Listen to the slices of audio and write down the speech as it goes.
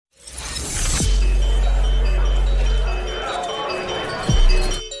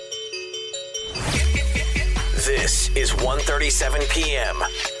is 1:37 p.m.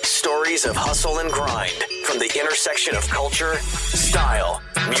 Stories of hustle and grind from the intersection of culture, style,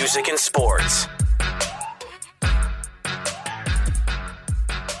 music, and sports.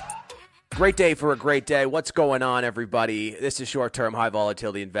 Great day for a great day. What's going on, everybody? This is short-term,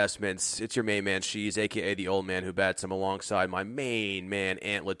 high-volatility investments. It's your main man, Shees, a.k.a. the old man who bets. I'm alongside my main man,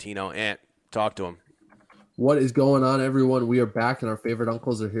 Ant Latino. Ant, talk to him. What is going on, everyone? We are back, and our favorite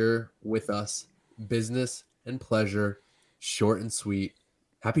uncles are here with us. Business and pleasure, short and sweet.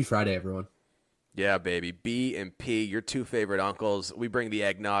 Happy Friday, everyone. Yeah, baby. B and P, your two favorite uncles. We bring the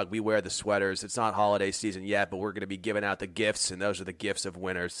eggnog. We wear the sweaters. It's not holiday season yet, but we're going to be giving out the gifts, and those are the gifts of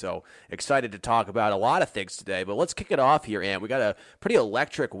winners. So excited to talk about a lot of things today, but let's kick it off here, Ant. We got a pretty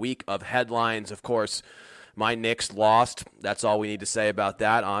electric week of headlines. Of course, my Knicks lost. That's all we need to say about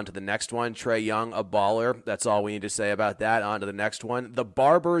that. On to the next one. Trae Young, a baller. That's all we need to say about that. On to the next one. The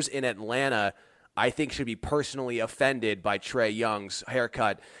barbers in Atlanta, I think, should be personally offended by Trae Young's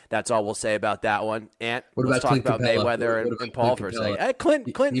haircut. That's all we'll say about that one. Ant, let's talk about Mayweather and Paul for a second. Hey,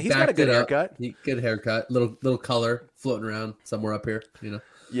 Clint, he's got a good haircut. Good haircut. Little color floating around somewhere up here, you know.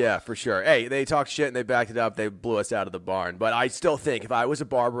 Yeah, for sure. Hey, they talked shit and they backed it up. They blew us out of the barn. But I still think if I was a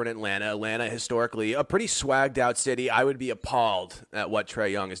barber in Atlanta historically a pretty swagged out city, I would be appalled at what Trae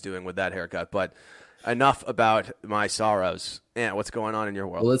Young is doing with that haircut. But enough about my sorrows. Ant, what's going on in your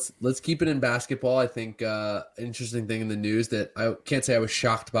world? Well, let's keep it in basketball. I think interesting thing in the news that I can't say I was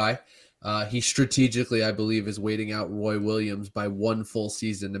shocked by. He strategically, I believe, is waiting out Roy Williams by one full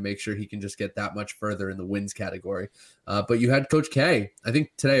season to make sure he can just get that much further in the wins category. But you had Coach K, I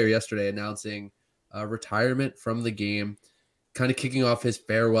think today or yesterday, announcing retirement from the game, kind of kicking off his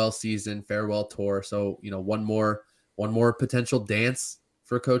farewell season, farewell tour. So, you know, one more potential dance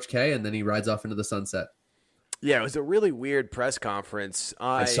for Coach K, and then he rides off into the sunset. Yeah, it was a really weird press conference.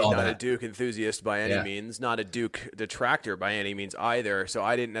 I'm not that. a Duke enthusiast by any means, not a Duke detractor by any means either, so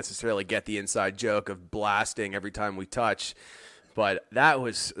I didn't necessarily get the inside joke of blasting every time we touch. But that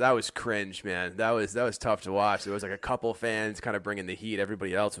was cringe, man. That was tough to watch. There was like a couple fans kind of bringing the heat.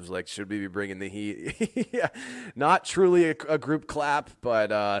 Everybody else was like, should we be bringing the heat? Yeah, not truly a group clap,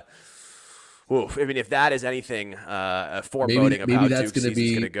 but oof. I mean, if that is anything foreboding about how Duke's season's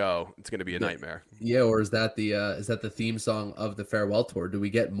going to go, it's going to be a nightmare. Yeah, or is that the theme song of the farewell tour? Do we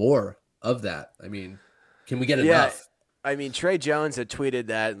get more of that? I mean, can we get enough? I mean, Trey Jones had tweeted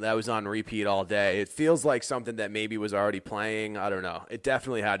that was on repeat all day. It feels like something that maybe was already playing. I don't know. It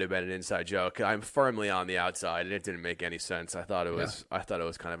definitely had to have been an inside joke. I'm firmly on the outside, and it didn't make any sense. I thought it was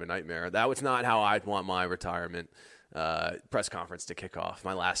kind of a nightmare. That was not how I'd want my retirement press conference to kick off,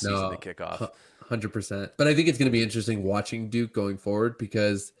 my last season to kick off. 100%. But I think it's going to be interesting watching Duke going forward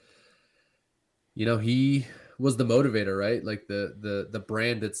because, you know, he was the motivator, right? Like the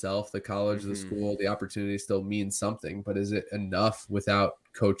brand itself, the college, the school, the opportunity still means something. But is it enough without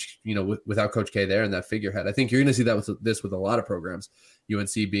Coach K there and that figurehead? I think you're going to see that with a lot of programs.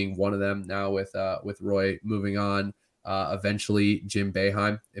 UNC being one of them now with Roy moving on. Eventually Jim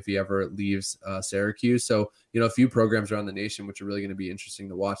Boeheim, if he ever leaves Syracuse. So, you know, a few programs around the nation, which are really going to be interesting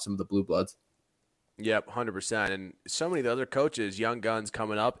to watch, some of the blue bloods. Yep, 100%. And so many of the other coaches, young guns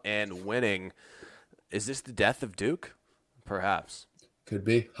coming up and winning. Is this the death of Duke? Perhaps. Could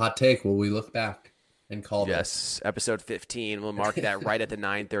be. Hot take. Will we look back and call this? Yes, episode 15. We'll mark that right at the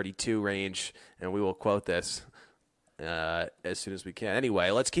 9:32 range, and we will quote this as soon as we can. Anyway,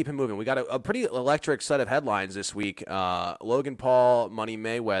 let's keep it moving. We got a pretty electric set of headlines this week. Logan Paul, Money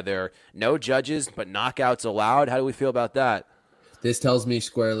Mayweather, no judges, but knockouts allowed. How do we feel about that? This tells me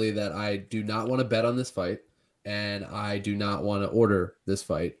squarely that I do not want to bet on this fight, and I do not want to order this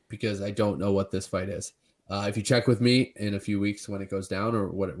fight because I don't know what this fight is. If you check with me in a few weeks when it goes down or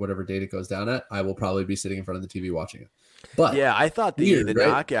whatever date it goes down at, I will probably be sitting in front of the TV watching it. But yeah, I thought the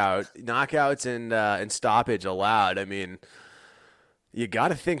right? knockouts and stoppage allowed. I mean, you got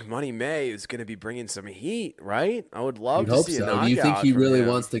to think Money May is going to be bringing some heat, right? I would love to see a knockout. Do you think he really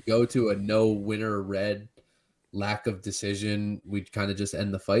wants to go to a no winner red lack of decision? We kind of just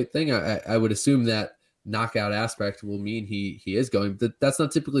end the fight thing. I would assume that knockout aspect will mean he is going. That's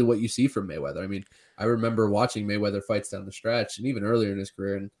not typically what you see from Mayweather. I mean, I remember watching Mayweather fights down the stretch and even earlier in his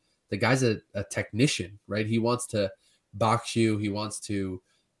career, and the guy's a technician, right? He wants to box you. He wants to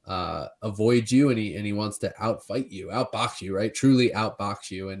avoid you, and he wants to outfight you, outbox you, right? Truly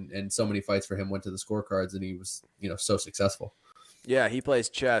outbox you. And so many fights for him went to the scorecards, and he was, so successful. Yeah, he plays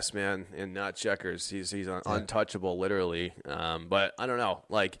chess, man, and not checkers. He's untouchable, literally. But I don't know.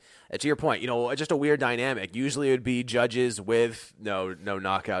 Like, to your point, just a weird dynamic. Usually it would be judges with no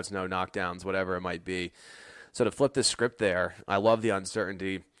knockouts, no knockdowns, whatever it might be. So to flip the script there, I love the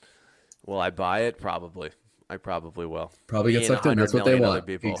uncertainty. Will I buy it? Probably. I probably will. Probably Me get and sucked in. That's what they 100 million other want.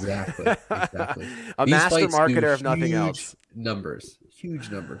 people. Exactly. A These master fights do marketer if nothing else. Huge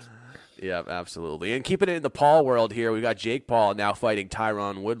numbers. Yeah, absolutely. And keeping it in the Paul world here, we've got Jake Paul now fighting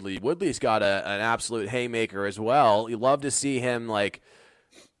Tyron Woodley. Woodley's got an absolute haymaker as well. You love to see him like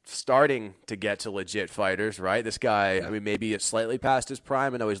starting to get to legit fighters, right? This guy, I mean, maybe it's slightly past his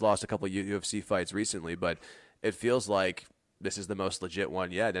prime. I know he's lost a couple of UFC fights recently, but it feels like this is the most legit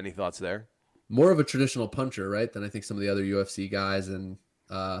one yet. Any thoughts there? More of a traditional puncher, right, than I think some of the other UFC guys and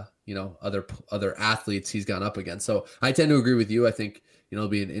other athletes he's gone up against. So I tend to agree with you. I think it'll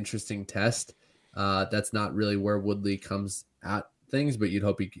be an interesting test. That's not really where Woodley comes at things, but you'd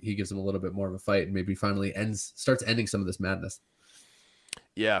hope he gives him a little bit more of a fight and maybe finally starts ending some of this madness.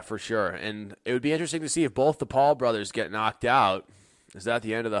 Yeah, for sure. And it would be interesting to see if both the Paul brothers get knocked out. Is that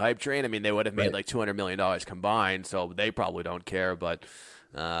the end of the hype train? I mean, they would have made like $200 million combined, so they probably don't care. But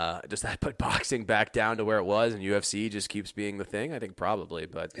does that put boxing back down to where it was and UFC just keeps being the thing? I think probably.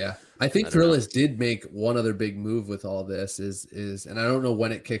 But yeah, I think Thrillist did make one other big move with all this is, and I don't know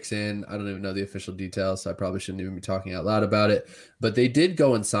when it kicks in. I don't even know the official details, so I probably shouldn't even be talking out loud about it. But they did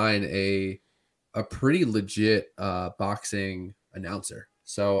go and sign a pretty legit boxing announcer.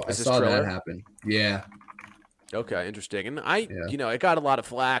 So I saw that happen. Yeah. Okay, interesting. And it got a lot of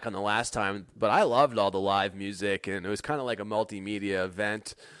flack on the last time, but I loved all the live music, and it was kind of like a multimedia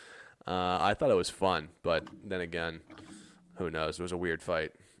event. I thought it was fun, but then again, who knows? It was a weird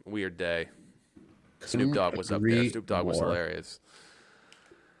fight, weird day. Snoop Dogg was up there. Snoop Dogg was hilarious.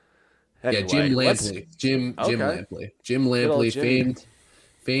 Anyway, Jim Lampley. Jim Lampley. Jim Lampley,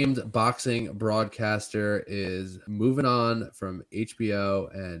 famed boxing broadcaster, is moving on from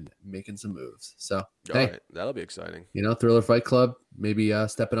HBO and making some moves. So, hey, right, that'll be exciting. Thriller Fight Club, maybe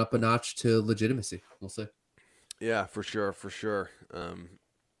stepping up a notch to legitimacy. We'll see. Yeah, for sure. A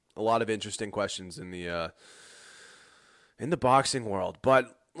lot of interesting questions in the boxing world,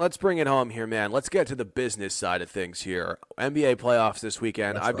 but let's bring it home here, man. Let's get to the business side of things here. NBA playoffs this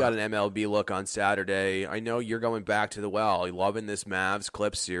weekend. I've got an MLB look on Saturday. I know you're going back to the well. You're loving this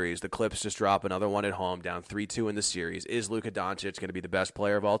Mavs-Clips series. The Clips just drop another one at home, down 3-2 in the series. Is Luka Doncic going to be the best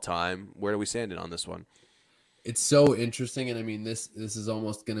player of all time? Where do we stand in on this one? It's so interesting, and I mean, this is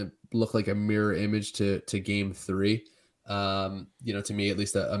almost going to look like a mirror image to Game 3. To me, at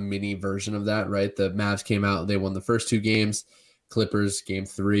least a mini version of that, right? The Mavs came out. They won the first 2 games. Clippers Game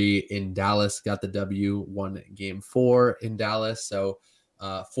 3 in Dallas got the W, won Game 4 in Dallas. So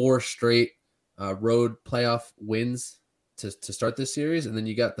 4 straight road playoff wins to start this series. And then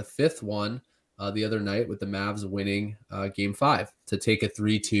you got the 5th one the other night with the Mavs winning Game 5 to take a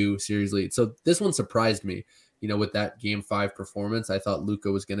 3-2 series lead. So this one surprised me, with that Game 5 performance. I thought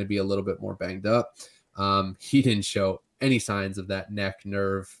Luka was going to be a little bit more banged up. He didn't show any signs of that neck,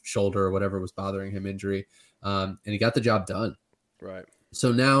 nerve, shoulder, or whatever was bothering him injury. And he got the job done. Right.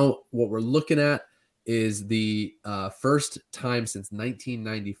 So now what we're looking at is the first time since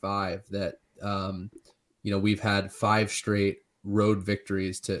 1995 that, we've had 5 straight road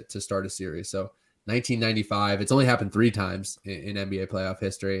victories to start a series. So 1995, it's only happened 3 times in NBA playoff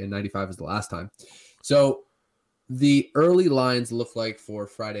history, and 95 is the last time. So the early lines look like for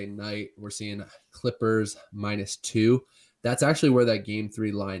Friday night, we're seeing Clippers -2. That's actually where that Game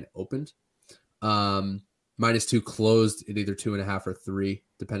 3 line opened. -2 closed at either 2.5 or 3,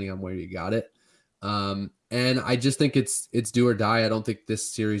 depending on where you got it. And I just think it's do or die. I don't think this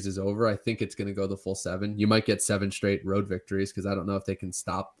series is over. I think it's going to go the full 7. You might get 7 straight road victories because I don't know if they can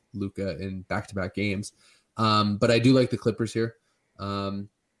stop Luka in back-to-back games. But I do like the Clippers here.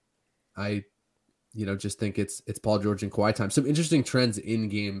 I just think it's Paul George and Kawhi time. Some interesting trends in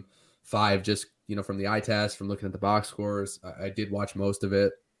Game 5, just, from the eye test, from looking at the box scores. I did watch most of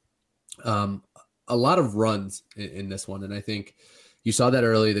it. A lot of runs in this one, and I think you saw that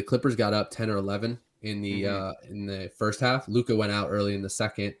early. The Clippers got up 10 or 11 in the first half. Luka went out early in the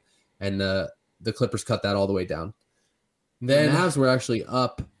second, and the Clippers cut that all the way down. Then the Mavs were actually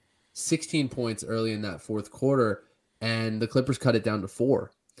up 16 points early in that fourth quarter, and the Clippers cut it down to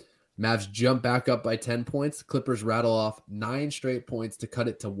 4. Mavs jump back up by 10 points. Clippers rattle off 9 straight points to cut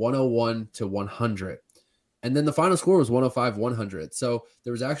it to 101-100. And then the final score was 105-100. So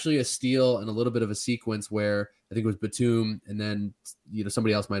there was actually a steal and a little bit of a sequence where I think it was Batum, and then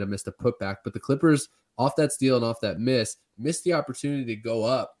somebody else might have missed a putback. But the Clippers, off that steal and off that missed the opportunity to go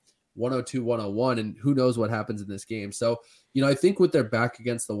up 102-101, and who knows what happens in this game. So, I think with their back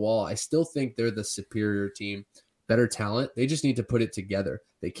against the wall, I still think they're the superior team, better talent. They just need to put it together.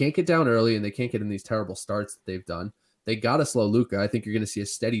 They can't get down early, and they can't get in these terrible starts that they've done. They got to slow Luka. I think you're going to see a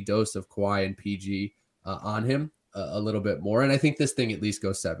steady dose of Kawhi and PG on him. a little bit more. And I think this thing at least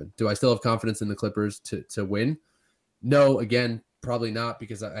goes 7. Do I still have confidence in the Clippers to win? No, again, probably not,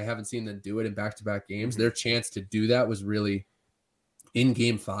 because I haven't seen them do it in back-to-back games. Their chance to do that was really in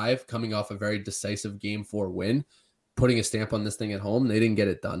game 5, coming off a very decisive game 4 win, putting a stamp on this thing at home. They didn't get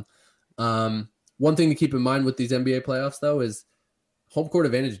it done. One thing to keep in mind with these NBA playoffs, though, is home court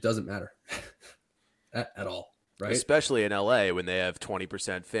advantage doesn't matter at all, right? Especially in LA when they have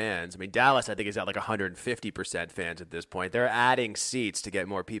 20% fans. I mean, Dallas, I think, is at like 150% fans at this point. They're adding seats to get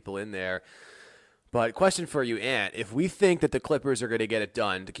more people in there. But question for you, Ant, if we think that the Clippers are going to get it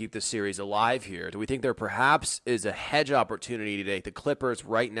done to keep the series alive here, do we think there perhaps is a hedge opportunity to take the Clippers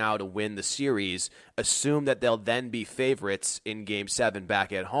right now to win the series, assume that they'll then be favorites in Game 7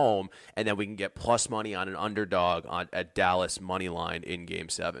 back at home, and then we can get plus money on an underdog at Dallas money line in Game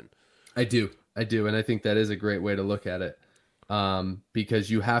 7? I do. And I think that is a great way to look at it,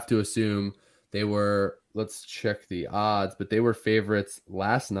 because you have to assume they were, let's check the odds, but they were favorites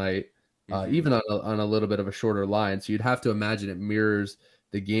last night. Even on a little bit of a shorter line. So you'd have to imagine it mirrors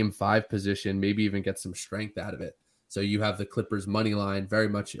the Game 5 position, maybe even get some strength out of it. So you have the Clippers money line the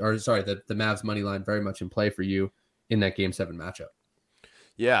Mavs money line very much in play for you in that Game 7 matchup.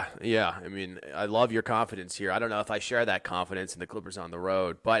 Yeah. I mean, I love your confidence here. I don't know if I share that confidence in the Clippers on the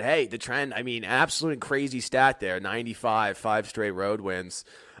road. But, hey, the trend, I mean, absolute crazy stat there, 95, 5 straight road wins.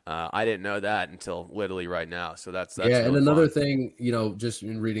 I didn't know that until literally right now. So that's really and another fun. thing, just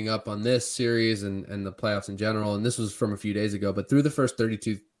in reading up on this series and the playoffs in general, and this was from a few days ago, but through the first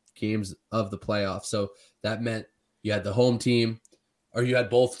 32 games of the playoffs. So that meant you had the home team, or you had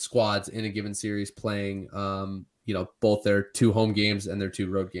both squads in a given series playing, both their 2 home games and their 2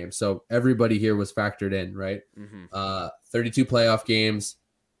 road games. So everybody here was factored in, right? 32 playoff games,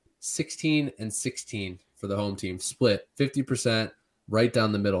 16 and 16 for the home team, split 50%. Right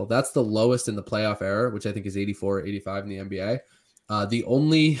down the middle. That's the lowest in the playoff era, which I think is 84 or 85 in the NBA. The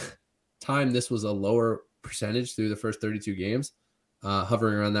only time this was a lower percentage through the first 32 games,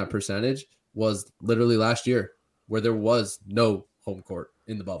 hovering around that percentage, was literally last year, where there was no home court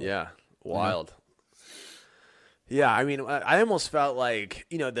in the bubble. Yeah, wild. Yeah, I mean, I almost felt like,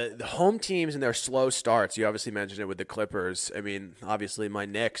 the home teams and their slow starts, you obviously mentioned it with the Clippers. I mean, obviously my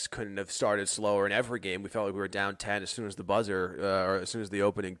Knicks couldn't have started slower in every game. We felt like we were down 10 as soon as the buzzer, or as soon as the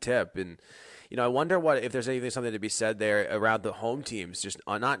opening tip. And, I wonder if there's something to be said there around the home teams, just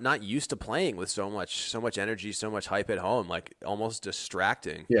not used to playing with so much energy, so much hype at home, like almost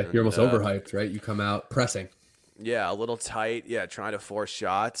distracting. Yeah, you're almost overhyped, right? You come out pressing. Yeah, a little tight. Yeah, trying to force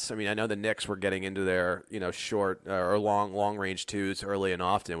shots. I mean, I know the Knicks were getting into their, short or long range twos early and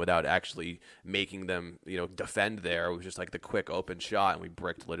often without actually making them, defend there. It was just like the quick open shot, and we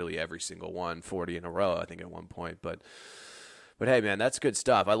bricked literally every single one, 40 in a row, I think, at one point. But hey, man, that's good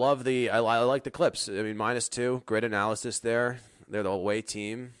stuff. I like the Clips. I mean, -2, great analysis there. They're the away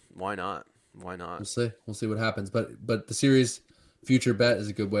team. Why not? We'll see what happens. But the series future bet is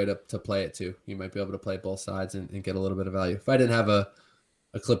a good way to play it too. You might be able to play both sides and get a little bit of value. If I didn't have a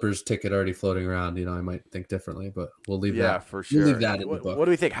Clippers ticket already floating around, I might think differently, but we'll leave that. Yeah, for sure. We'll leave that in the book. What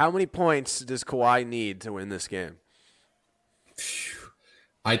do we think? How many points does Kawhi need to win this game?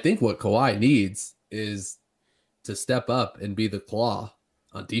 I think what Kawhi needs is to step up and be the claw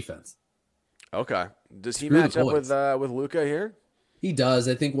on defense. Okay. Does he match up with Luka here? He does.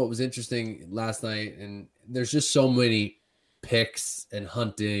 I think what was interesting last night, and there's just so many picks and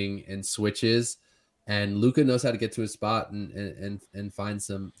hunting and switches, and Luka knows how to get to his spot and find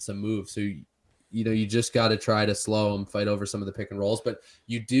some moves. So you just got to try to slow him, fight over some of the pick and rolls. But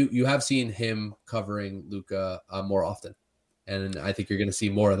you have seen him covering Luka more often, and I think you're going to see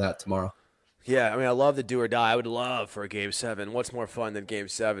more of that tomorrow. Yeah, I mean, I love the do or die. I would love for a Game 7. What's more fun than Game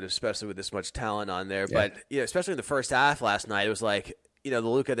 7, especially with this much talent on there? Yeah. But especially in the first half last night, it was like, the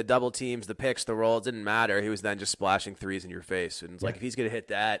Luka, the double teams, the picks, the rolls, didn't matter. He was then just splashing threes in your face. And it's like, if he's going to hit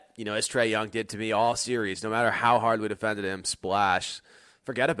that, as Trae Young did to me all series, no matter how hard we defended him, splash,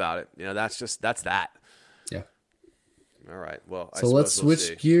 forget about it. That's that. Yeah. All right. Well, so let's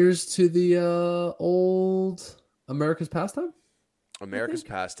switch gears to the old America's pastime. America's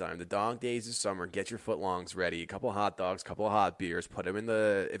pastime, the dog days of summer. Get your footlongs ready. A couple of hot dogs, a couple of hot beers. Put them in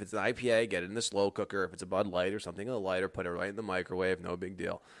if it's an IPA, get it in the slow cooker. If it's a Bud Light or something a little lighter, put it right in the microwave. No big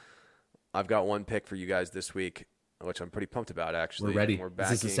deal. I've got one pick for you guys this week, which I'm pretty pumped about, actually. We're ready. Is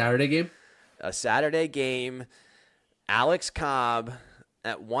this a Saturday game? A Saturday game. Alex Cobb,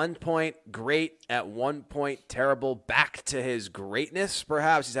 at one point great, at one point terrible, back to his greatness,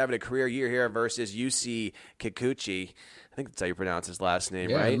 perhaps. He's having a career year here versus Yusei Kikuchi. I think that's how you pronounce his last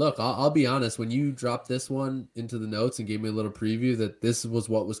name, right? Look, I'll be honest. When you dropped this one into the notes and gave me a little preview that this was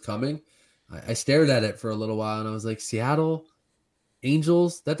what was coming, I stared at it for a little while and I was like, Seattle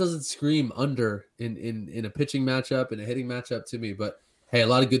Angels, that doesn't scream under in a pitching matchup and a hitting matchup to me. But hey, a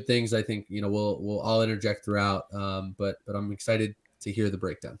lot of good things. I think we'll all interject throughout. But I'm excited to hear the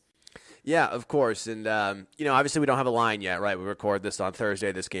breakdown. Yeah, of course. And, obviously we don't have a line yet, right? We record this on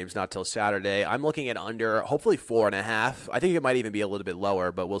Thursday. This game's not till Saturday. I'm looking at under, hopefully 4.5. I think it might even be a little bit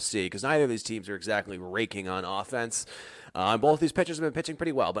lower, but we'll see, because neither of these teams are exactly raking on offense. Both these pitchers have been pitching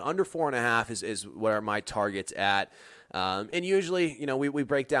pretty well, but under 4.5 is where my target's at. And usually, we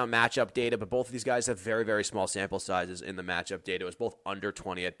break down matchup data, but both of these guys have very, very small sample sizes in the matchup data. It was both under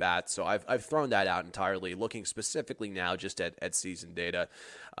 20 at bats, so I've thrown that out entirely, looking specifically now just at season data,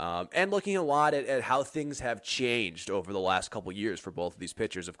 and looking a lot at how things have changed over the last couple years for both of these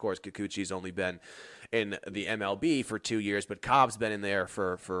pitchers. Of course, Kikuchi's only been in the MLB for 2 years, but Cobb's been in there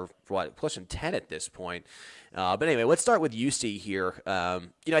for what, pushing 10 at this point. But anyway, let's start with Yusei here. I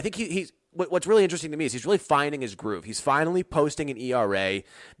think he's what's really interesting to me is he's really finding his groove. He's finally posting an ERA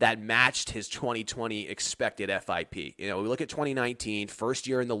that matched his 2020 expected FIP. We look at 2019, first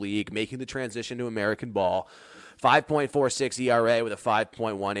year in the league, making the transition to American ball, 5.46 ERA with a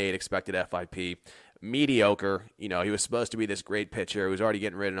 5.18 expected FIP. Mediocre. He was supposed to be this great pitcher who was already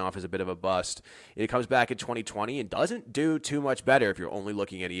getting written off as a bit of a bust. He comes back in 2020 and doesn't do too much better if you're only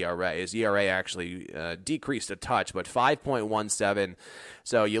looking at ERA. His ERA actually decreased a touch, but 5.17.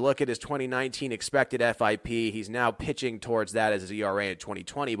 So you look at his 2019 expected FIP, he's now pitching towards that as his ERA in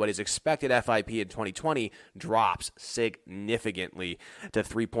 2020, but his expected FIP in 2020 drops significantly to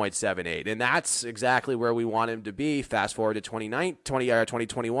 3.78. And that's exactly where we want him to be. Fast forward to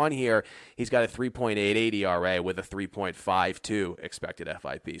 2021 here, he's got a 3.88 ERA with a 3.52 expected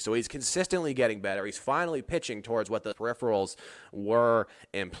FIP. So he's consistently getting better. He's finally pitching towards what the peripherals were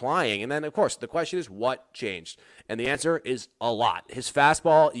implying. And then, of course, the question is what changed? And the answer is a lot. His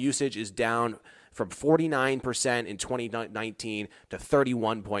fastball usage is down from 49% in 2019 to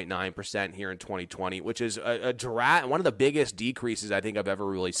 31.9% here in 2020, which is one of the biggest decreases I think I've ever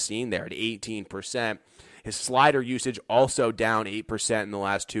really seen there at 18%. His slider usage also down 8% in the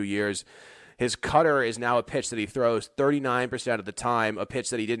last 2 years. His cutter is now a pitch that he throws 39% of the time, a pitch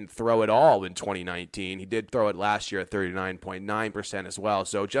that he didn't throw at all in 2019. He did throw it last year at 39.9% as well,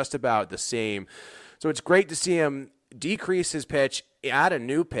 so just about the same. So it's great to see him decrease his pitch, add a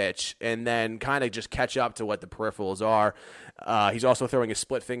new pitch, and then kind of just catch up to what the peripherals are. He's also throwing his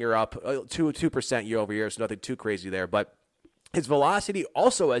split finger up 2% year over year, so nothing too crazy there. But his velocity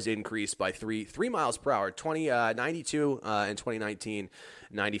also has increased by 3 miles per hour, 92 in 2019,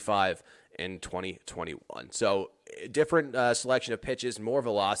 95 in 2021. So different selection of pitches, more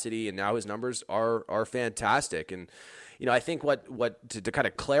velocity, and now his numbers are fantastic. And I think what to kind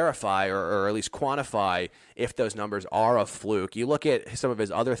of clarify or at least quantify if those numbers are a fluke, you look at some of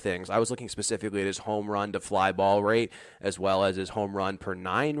his other things. I was looking specifically at his home run to fly ball rate as well as his home run per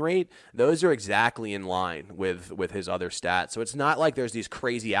 9 rate. Those are exactly in line with his other stats. So it's not like there's these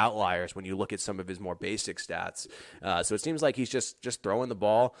crazy outliers when you look at some of his more basic stats. So it seems like he's just throwing the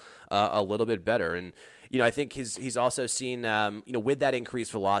ball a little bit better. And I think he's also seen, with that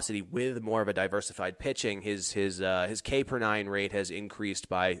increased velocity, with more of a diversified pitching, his K per 9 rate has increased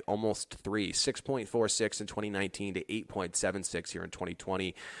by almost 6.46 in 2019 to 8.76 here in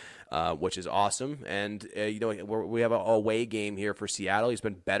 2020, which is awesome. And, we have a away game here for Seattle. He's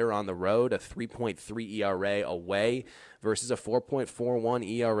been better on the road, a 3.3 ERA away versus a 4.41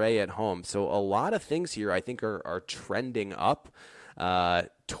 ERA at home. So a lot of things here I think are trending up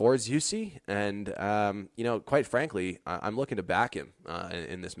towards Yusei, and quite frankly, I'm looking to back him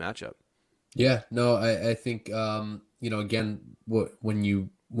in this matchup. Yeah, no, I think again, when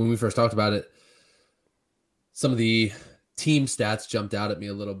we first talked about it, some of the team stats jumped out at me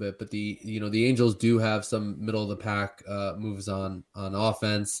a little bit, but the Angels do have some middle of the pack moves on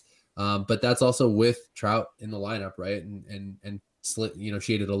offense, but that's also with Trout in the lineup, right? And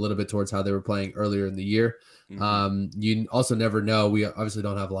shaded a little bit towards how they were playing earlier in the year. Mm-hmm. You also never know. We obviously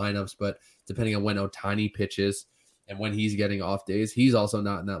don't have lineups, but depending on when Ohtani pitches and when he's getting off days, he's also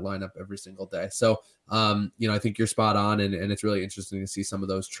not in that lineup every single day. So, I think you're spot on, and it's really interesting to see some of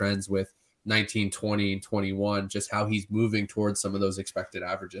those trends with 19, 20, and 21, just how he's moving towards some of those expected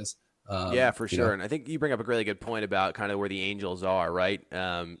averages. Yeah, for sure. And I think you bring up a really good point about kind of where the Angels are, right?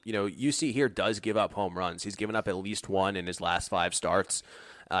 Yusei here does give up home runs. He's given up at least one in his last 5 starts.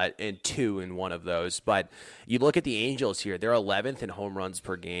 and 2 in one of those. But you look at the Angels here, they're 11th in home runs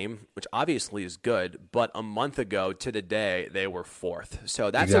per game, which obviously is good. But a month ago to the day, they were 4th. So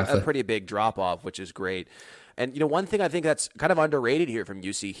that's a pretty big drop-off, which is great. And, one thing I think that's kind of underrated here from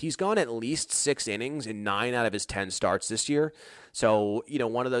Yusei, he's gone at least 6 innings in 9 out of his 10 starts this year. So,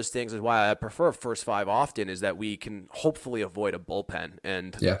 one of those things is why I prefer first 5 often is that we can hopefully avoid a bullpen.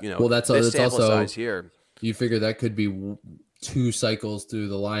 And, well, that's sample also, size here. You figure that could be 2 cycles through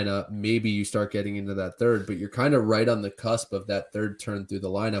the lineup. Maybe you start getting into that third, but you're kind of right on the cusp of that third turn through the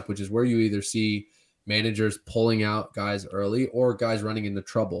lineup, which is where you either see managers pulling out guys early or guys running into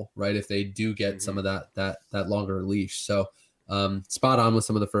trouble, right? If they do get some of that longer leash. So spot on with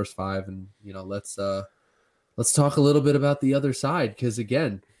some of the first 5. And, let's talk a little bit about the other side. Cause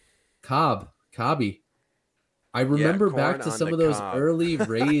again, Cobby, I remember back to some of those early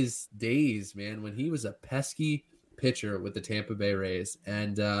Rays days, man, when he was a pesky pitcher with the Tampa Bay Rays.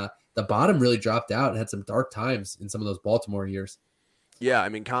 And the bottom really dropped out and had some dark times in some of those Baltimore years. Yeah, I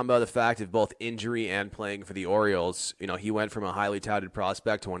mean, combo the fact of both injury and playing for the Orioles, he went from a highly touted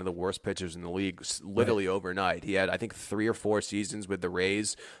prospect to one of the worst pitchers in the league literally overnight. He had, I think, 3 or 4 seasons with the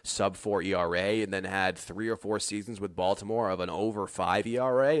Rays, sub-4 ERA, and then had 3 or 4 seasons with Baltimore of an over 5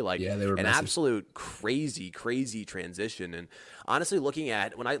 ERA. They were an absolute crazy transition. And honestly,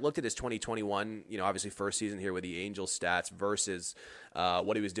 when I looked at his 2021, obviously first season here with the Angels stats versus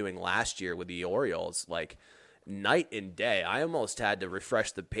what he was doing last year with the Orioles, night and day. I almost had to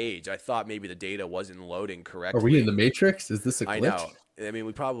refresh the page. I thought maybe the data wasn't loading correctly. Are we in the Matrix? Is this a glitch? I know. I mean,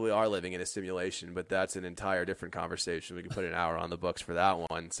 we probably are living in a simulation, but that's an entire different conversation. We can put an hour on the books for that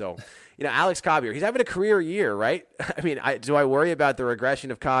one. So, Alex Cobb here, he's having a career year, right? I mean, do I worry about the regression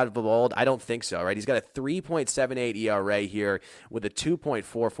of Cobb of old? I don't think so, right? He's got a 3.78 ERA here with a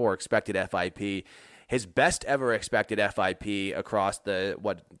 2.44 expected FIP. His best ever expected FIP across the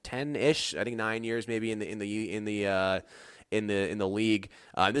 10-ish, I think 9 years maybe in the league.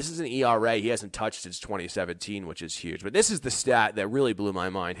 This is an ERA he hasn't touched since 2017, which is huge. But this is the stat that really blew my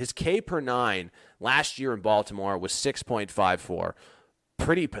mind. His K per 9 last year in Baltimore was 6.54.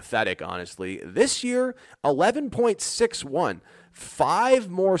 Pretty pathetic, honestly. This year, 11.61. 5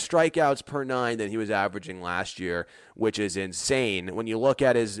 more strikeouts per 9 than he was averaging last year, which is insane. When you look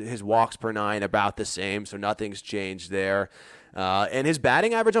at his walks per 9, about the same, so nothing's changed there. And his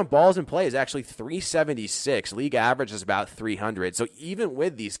batting average on balls in play is actually 376. League average is about 300. So even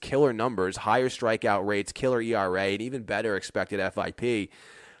with these killer numbers, higher strikeout rates, killer ERA, and even better expected FIP,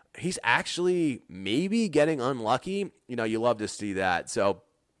 he's actually maybe getting unlucky. You love to see that. So,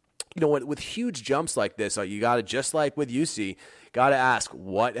 with huge jumps like this, you got to, just like with Yusei, got to ask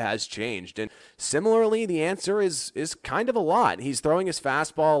what has changed. And similarly, the answer is kind of a lot. He's throwing his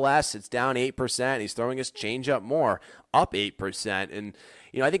fastball less. It's down 8%. He's throwing his changeup more, up 8%. And,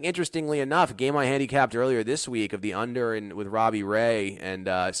 I think interestingly enough, a game I handicapped earlier this week of the under with Robbie Ray and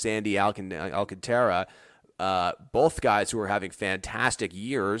Sandy Alcantara, both guys who are having fantastic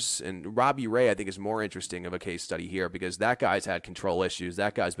years. And Robbie Ray, I think, is more interesting of a case study here because that guy's had control issues.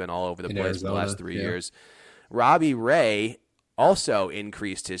 That guy's been all over the place for the last 3 years. Robbie Ray also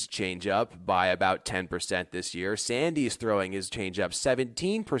increased his changeup by about 10% this year. Sandy's throwing his changeup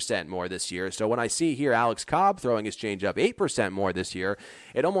 17% more this year. So when I see here Alex Cobb throwing his changeup 8% more this year,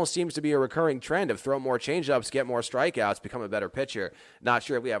 it almost seems to be a recurring trend of throw more changeups, get more strikeouts, become a better pitcher. Not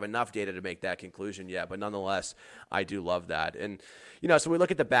sure if we have enough data to make that conclusion yet, but nonetheless, I do love that. And, so we look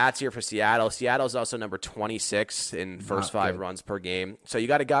at the bats here for Seattle. Seattle's also number 26 in first 5 runs per game. So you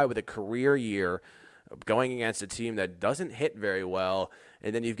got a guy with a career year going against a team that doesn't hit very well.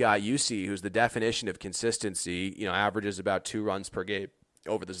 And then you've got Yusei, who's the definition of consistency, averages about 2 runs per game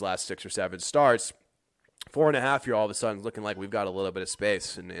over these last 6 or 7 starts. 4.5 here all of a sudden looking like we've got a little bit of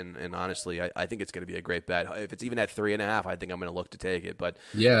space. And honestly, I think it's going to be a great bet. If it's even at 3.5, I think I'm going to look to take it. But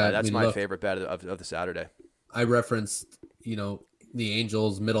that's my favorite bet of the Saturday. I referenced, the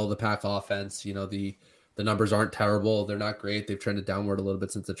Angels' middle of the pack offense, the numbers aren't terrible. They're not great. They've trended downward a little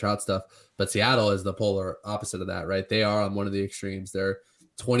bit since the Trout stuff. But Seattle is the polar opposite of that, right? They are on one of the extremes. They're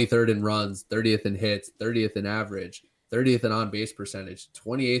 23rd in runs, 30th in hits, 30th in average, 30th in on-base percentage,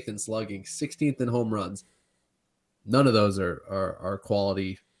 28th in slugging, 16th in home runs. None of those are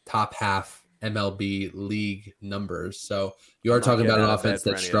quality top half MLB league numbers. So you are talking about an offense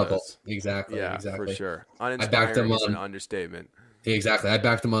that struggles. Exactly. For sure. Uninspiring is an understatement. Exactly. I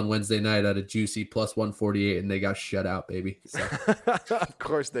backed them on Wednesday night at a juicy plus 148, and they got shut out, baby. So. Of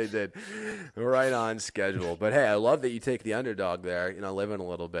course they did. Right on schedule. But, hey, I love that you take the underdog there, living a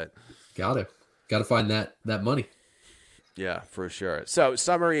little bit. Got to find that money. Yeah, for sure. So,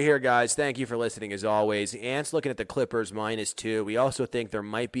 summary here, guys. Thank you for listening, as always. Ant's looking at the Clippers -2. We also think there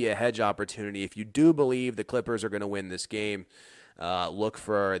might be a hedge opportunity. If you do believe the Clippers are going to win this game, look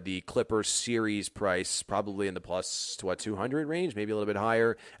for the Clippers series price, probably in the plus, 200 range, maybe a little bit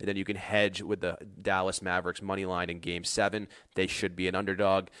higher. And then you can hedge with the Dallas Mavericks money line in Game 7. They should be an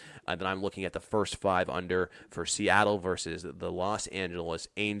underdog. And then I'm looking at the first 5 under for Seattle versus the Los Angeles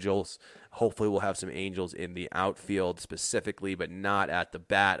Angels. Hopefully we'll have some Angels in the outfield specifically, but not at the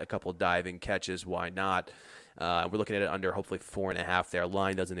bat. A couple diving catches, why not? We're looking at it under hopefully 4.5 there.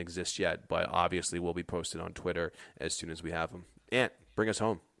 Line doesn't exist yet, but obviously will be posted on Twitter as soon as we have them. Ant, bring us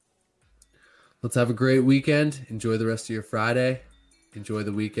home. Let's have a great weekend. Enjoy the rest of your Friday. Enjoy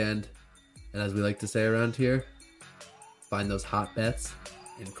the weekend. And as we like to say around here, find those hot bets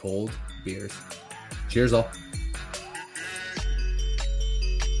in cold beers. Cheers all.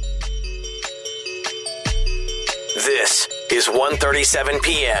 This is 1:37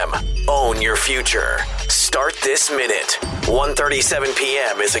 p.m. Own your future. Start this minute. 1:37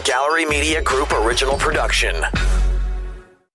 p.m. is a Gallery Media Group original production.